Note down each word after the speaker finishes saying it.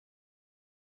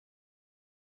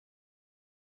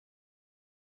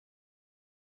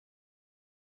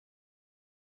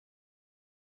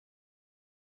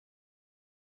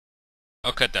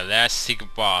Okay, the last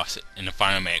secret boss in the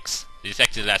final mix. This is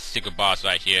actually the last secret boss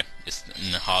right here. It's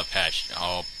in the Hollow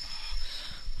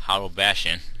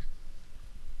Bastion.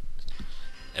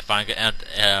 If I can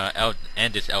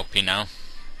end this LP now,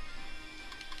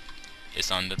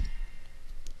 it's on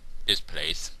this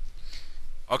place.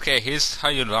 Okay, here's how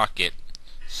you lock it.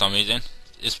 Some reason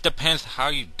it depends how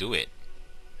you do it.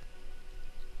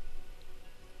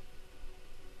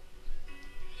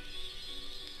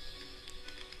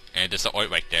 And there's an oil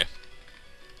right there.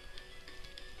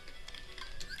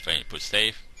 So you put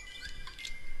save.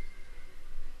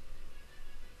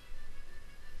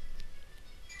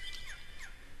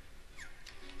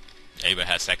 Everybody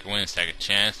has second win, second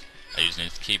chance. I'm using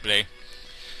this keyblade.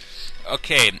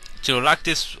 Okay, to unlock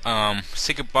this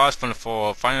secret boss from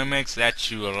the final mix that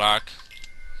you unlock,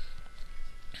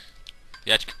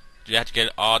 you have to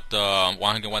get all the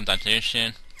 101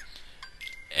 dimension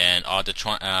and all the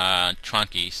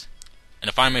trunkies. And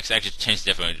the final mix actually changes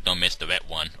differently. Don't miss the red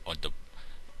one or the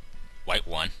white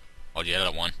one or the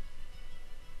other one.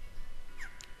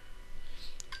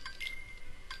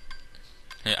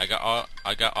 Hey, I got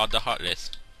all the Heartless,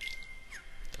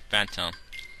 the Phantom,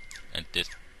 and the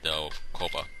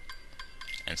Cobra,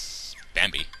 and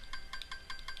Bambi.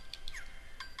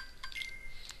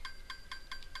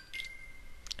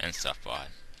 And Sapphire.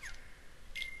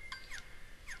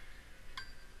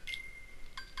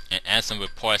 And Ansem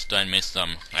reports don't miss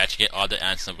some. I actually get all the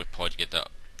Ansem reports to get the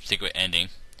secret ending.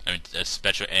 I mean the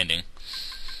special ending.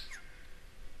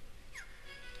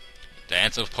 The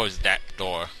Ansem report is that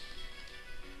door.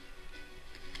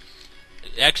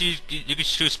 Actually, you can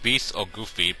choose Beast or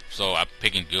Goofy, so I'm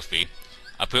picking Goofy.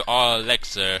 I put all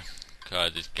Elixir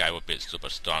because this guy will be super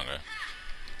stronger.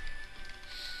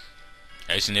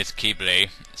 I'm using this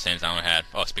Keyblade since I don't have.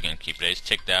 Oh, speaking of Keyblades,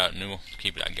 check out new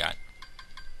Keyblade I got.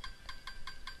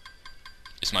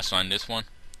 Is my son this one?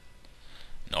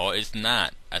 No, it's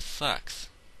not. That sucks.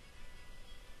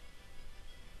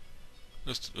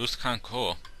 Looks kind of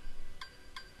cool.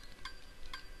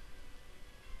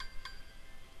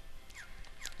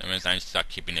 That means I need to start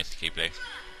keeping this Keyblade.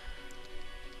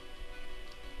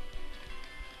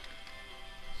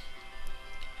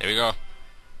 There we go.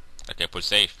 Okay, put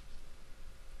save.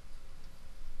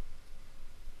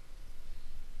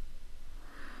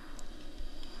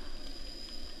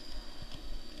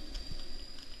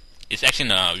 It's actually in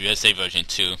the USA version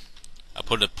too. I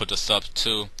put the subs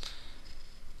too.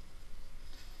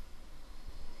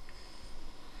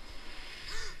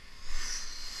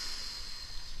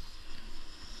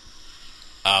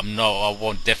 No, I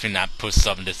won't definitely not put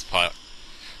sub in this part.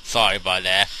 Sorry about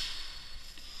that.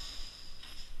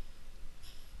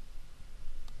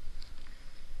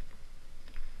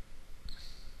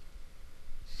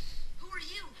 Who are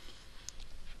you?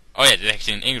 Oh yeah, there's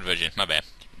actually an English version. My bad.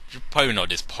 You probably know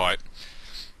this part.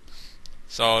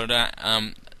 So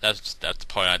that's the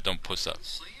part I don't put up.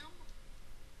 Sam?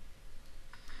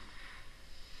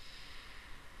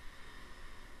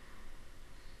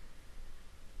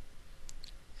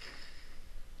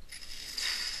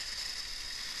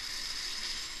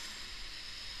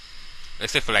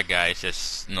 Except for that guy, it's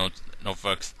just no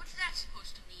fucks. What's that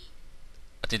supposed to mean?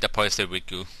 I think that part is still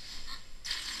Riku.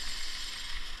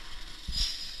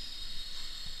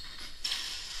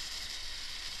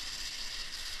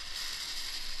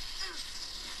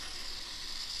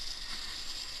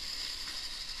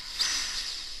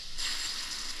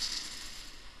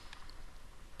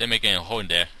 They're making a hole in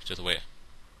there, just wait.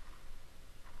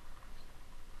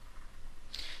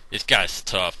 This guy's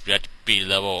tough. You have to be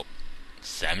level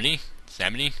 70?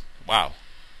 70? Wow.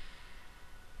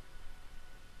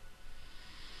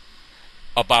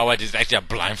 Oh, by the way, this is actually a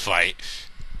blind fight.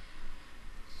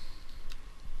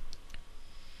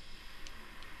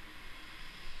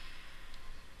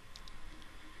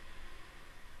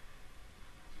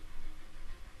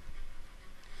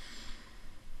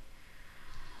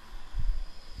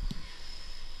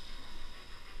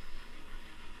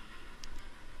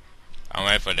 I'm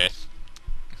ready for this.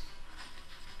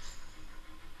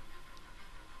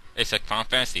 It's like Final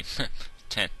Fantasy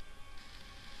 10.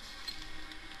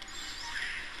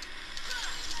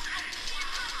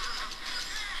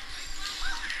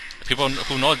 People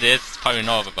who know this probably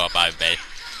know about Bay.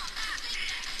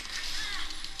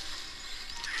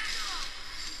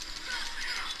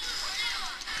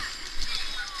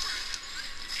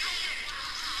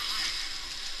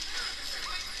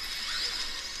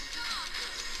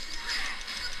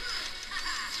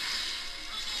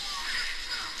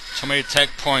 So many tech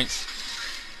points.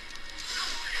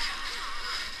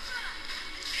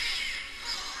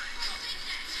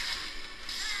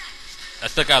 I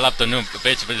still gotta love the new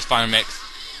bitch with his final mix.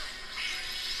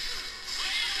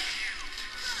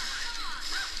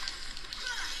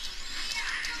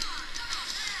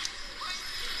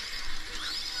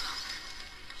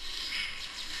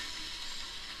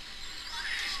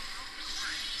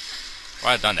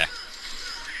 Why have I done that?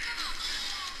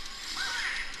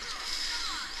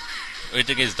 What do you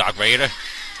think is Dark Vader?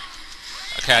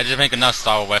 Okay, I just make another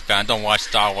Star Wars weapon. I don't watch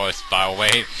Star Wars, by the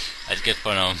way. I just get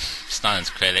for Stan's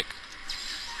critic.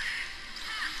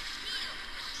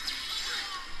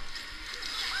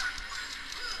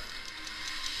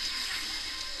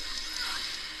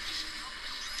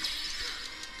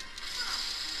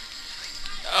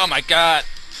 Oh my god!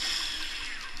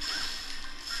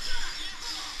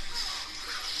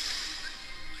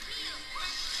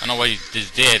 I don't know what he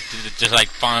just did. Just like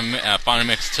Final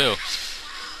Mix 2.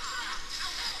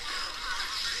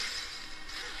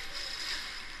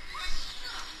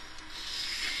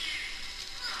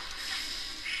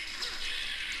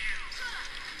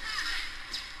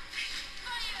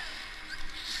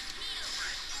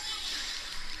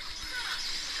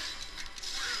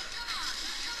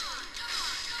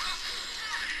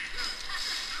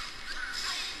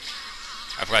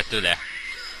 I forgot to do that.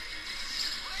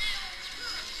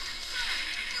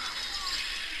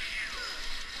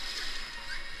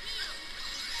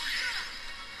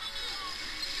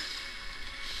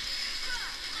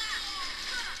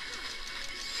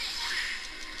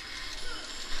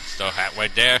 Still halfway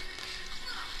there.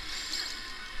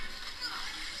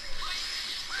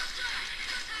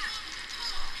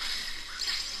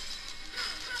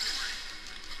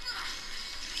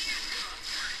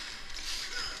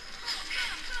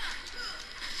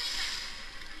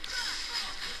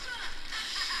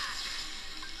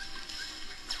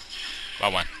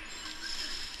 Well, one.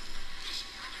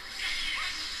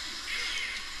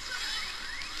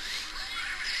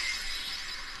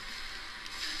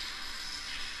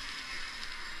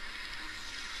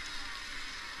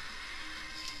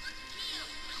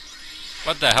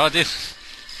 What the hell is this?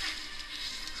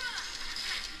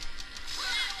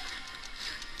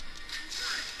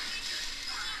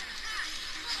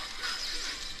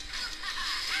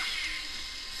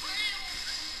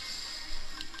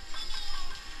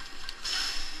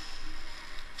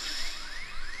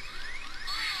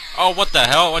 Oh, what the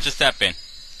hell? What just happened?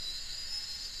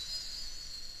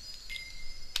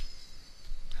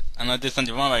 I know I did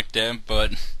something wrong right there,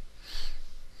 but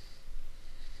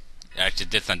I actually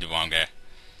did something wrong there.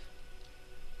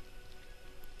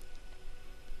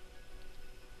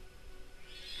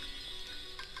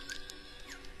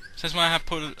 Since when I have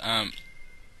put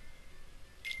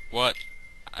what?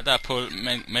 I thought I put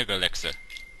Mega Elixir.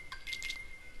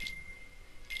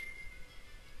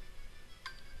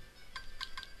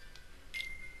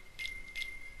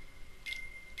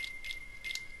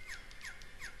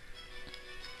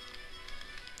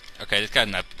 Okay, this guy's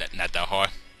not that hard.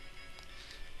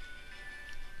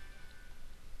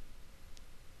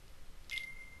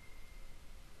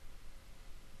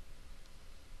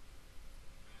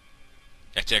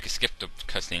 Actually, I can skip the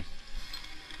cutscene.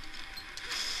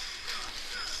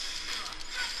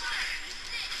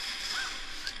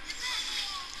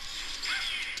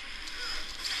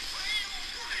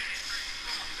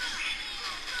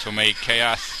 To make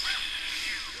chaos.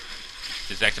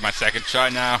 This is actually my second try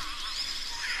now.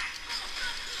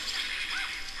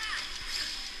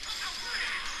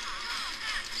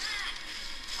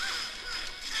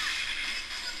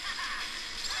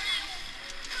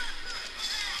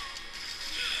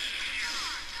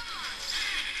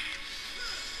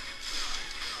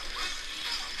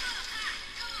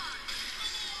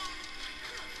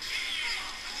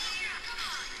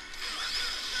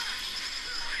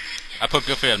 I put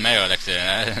Goofy on Mayo Elixir,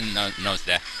 I didn't notice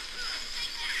that.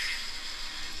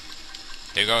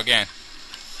 Here you go again.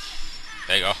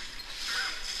 There you go.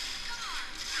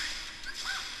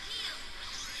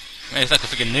 Man, it's like a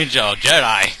freaking ninja or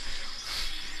Jedi.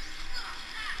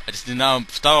 I just didn't know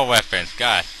Star Wars reference,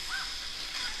 God.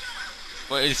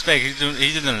 What is fake? He's doing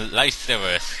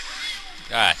lightsabers.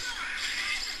 God.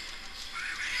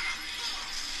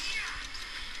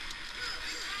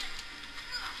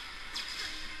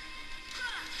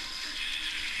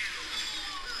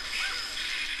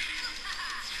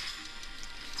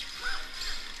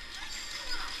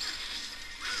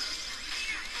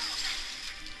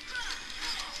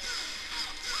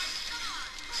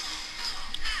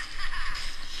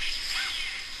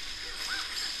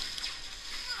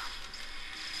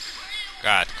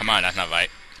 God, come on, that's not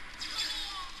right.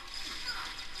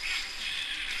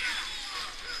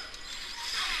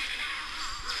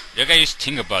 You gotta use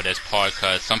think about this part,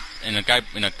 cause in a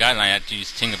guideline I have to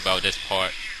use think about this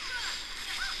part.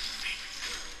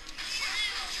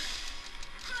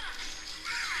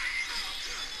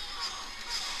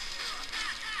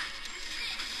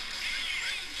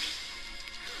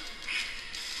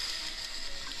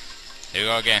 Here we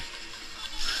go again.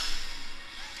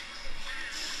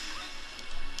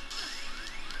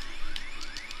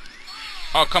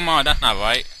 Oh, come on, that's not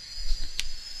right.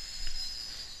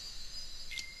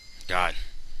 God.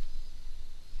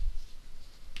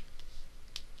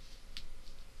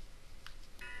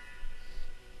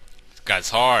 This guy's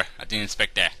hard. I didn't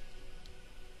expect that.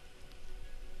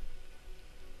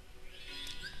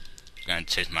 Gonna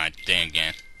chase my thing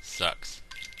again. Sucks.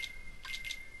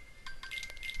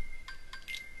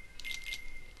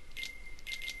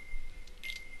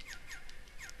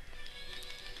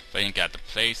 But ain't got the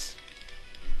place.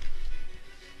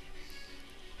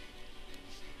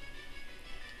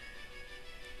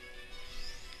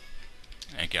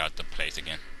 And get out the place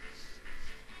again.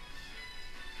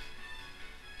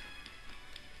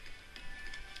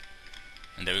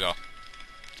 And there we go.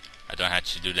 I don't have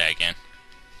to do that again.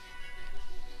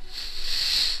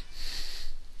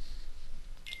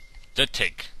 The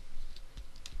tick.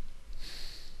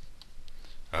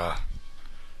 Ugh.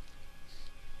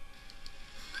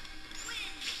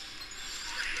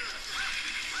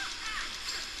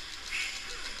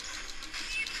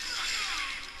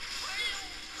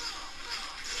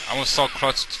 I was so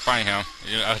close to find him,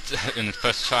 you know, in the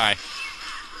first try.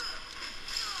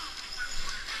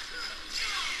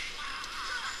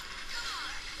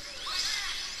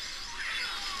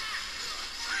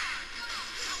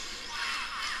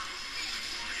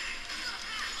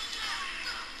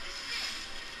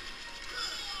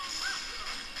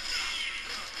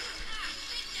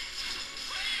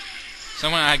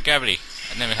 Someone had gravity.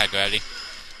 I never had gravity.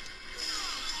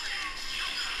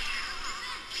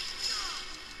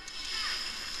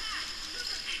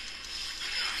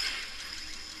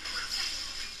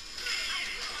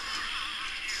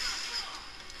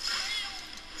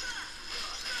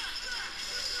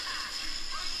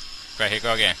 Great, here we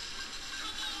go again.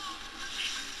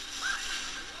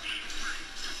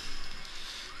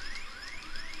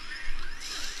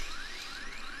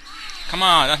 Come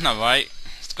on, that's not right.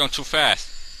 It's going too fast.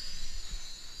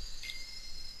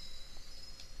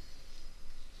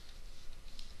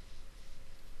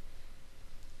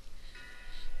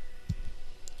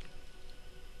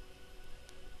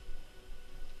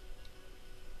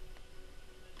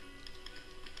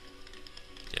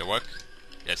 Did it work?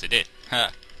 Yes, it did. Huh.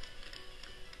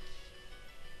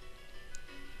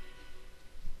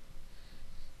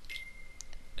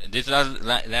 This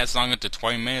lasts longer than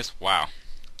 20 minutes? Wow.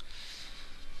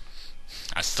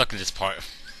 I suck at this part.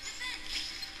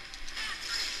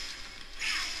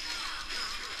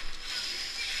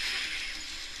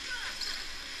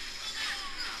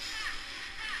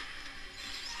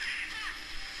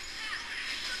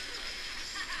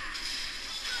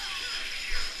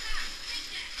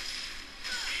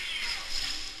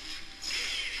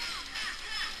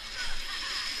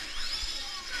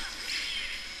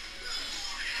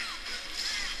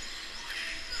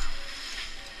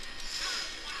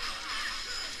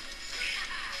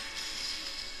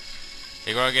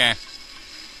 Here we go again.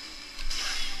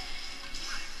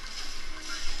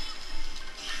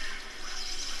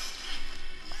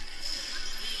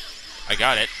 I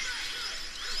got it.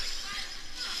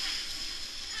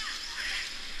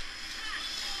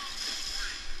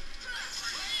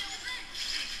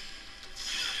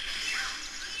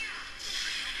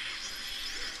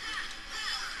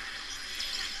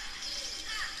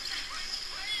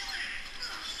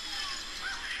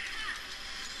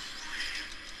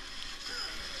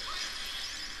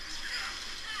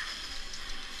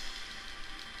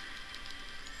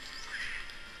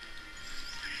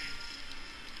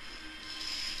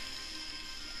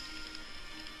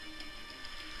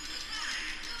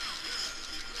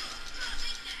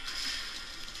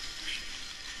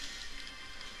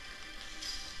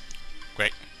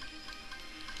 Great.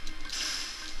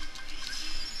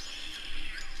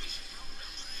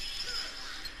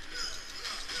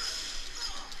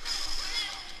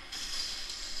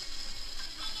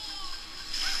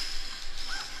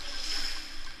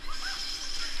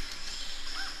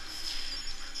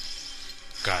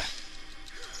 God.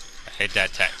 I hate that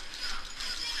attack.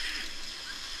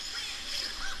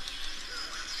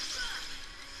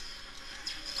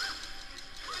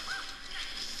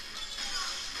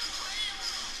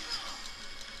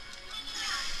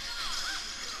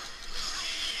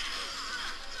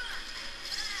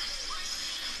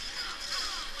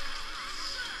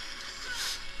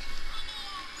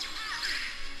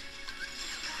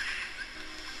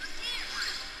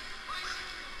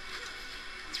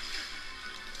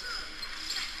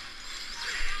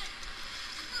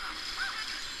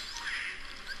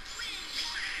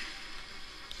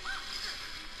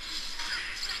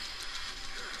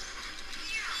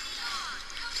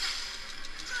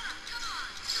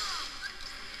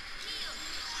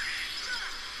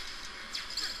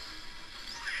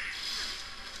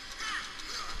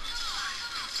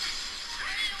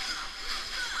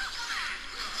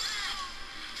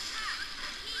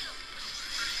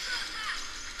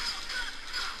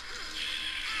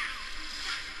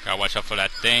 Gotta watch out for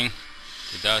that thing.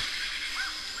 It does.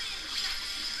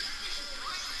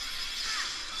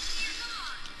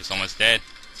 It's almost dead.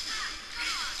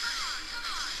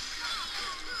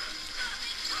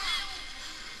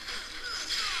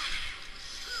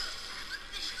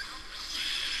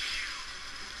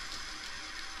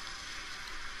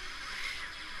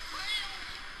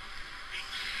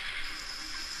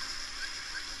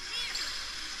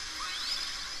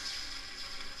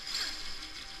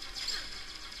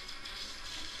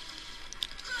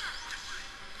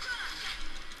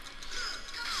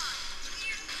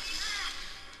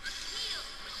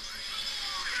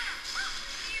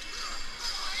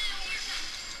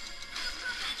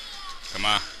 Come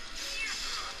on.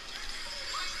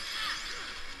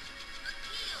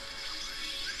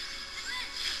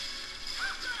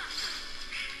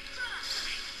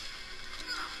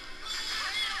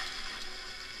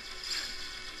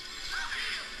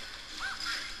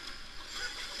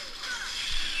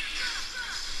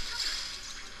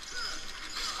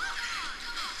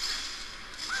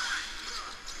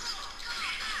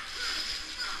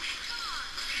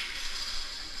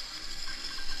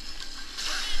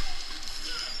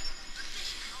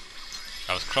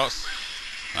 That was close.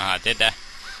 I did that.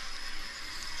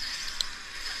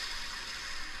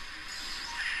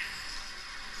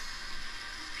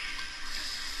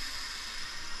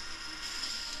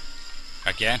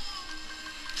 Again.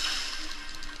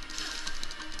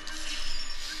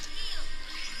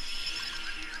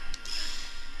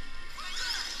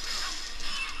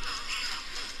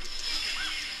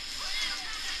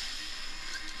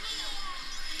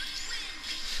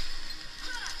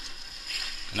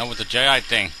 I know with the Jedi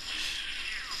thing.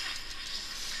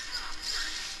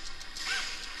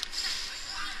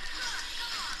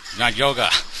 Not yoga.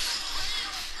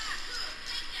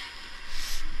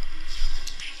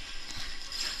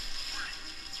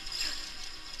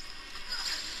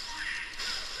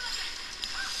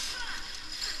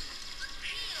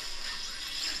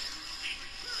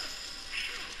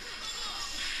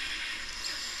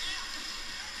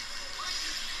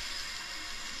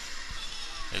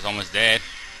 It's almost dead.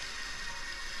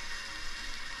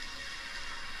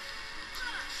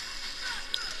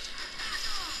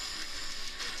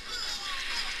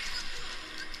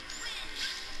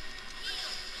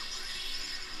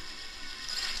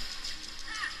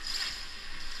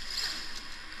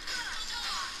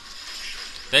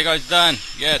 There you go, it's done.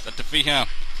 Yes, I defeat him.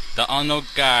 The unknown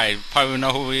guy. Probably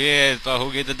know who he is, but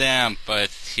who gives a damn? But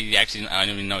he actually, I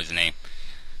don't even know his name.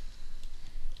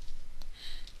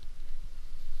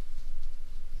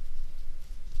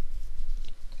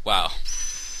 Wow.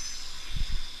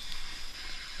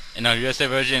 In the USA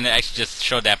version, it actually just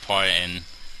showed that part and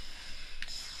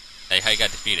like how he got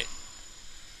defeated.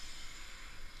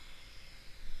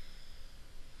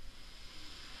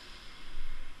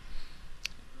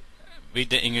 Read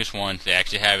the English one; they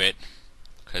actually have it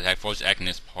because I forced acting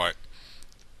this part.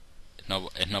 No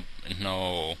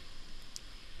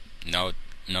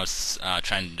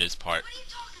trying to do this part. What are you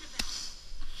talking about?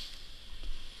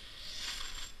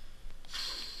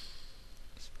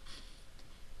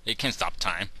 It can't stop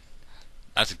time.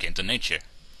 That's against the nature.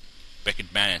 Break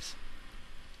it balance.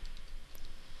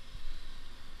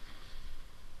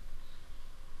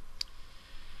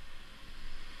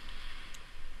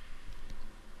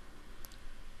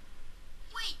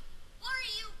 Wait, what are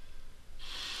you?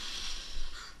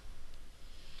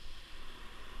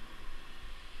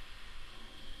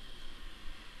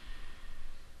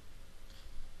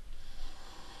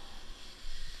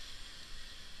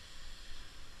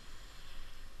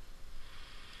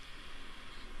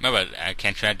 Remember, I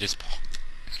can't translate this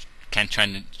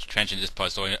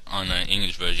part so on the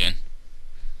English version.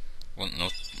 Well, no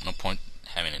point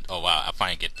having it. Oh wow, I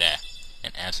finally get that.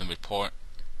 An Ansem report.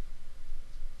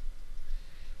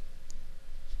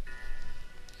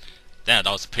 Damn,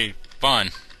 that was pretty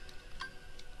fun.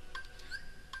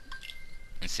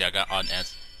 Let's see, I got all the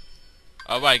answers.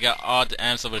 Alright, I got all the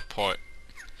answer report.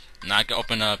 Now I can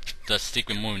open up the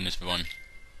secret moon in this one.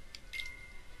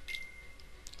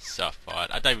 So far,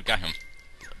 I thought we got him.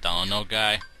 Don't know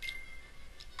guy.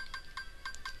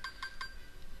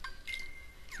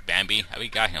 Bambi, how we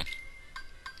got him?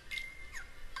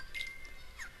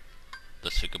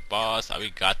 The secret boss, how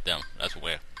we got them? That's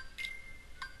weird.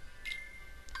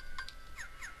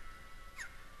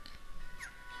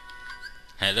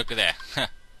 Hey, look at that.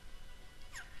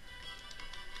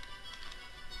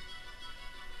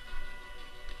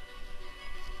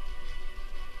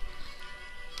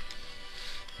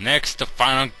 Next, the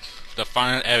final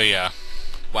area.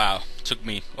 Wow, took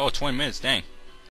me 20 minutes. Dang.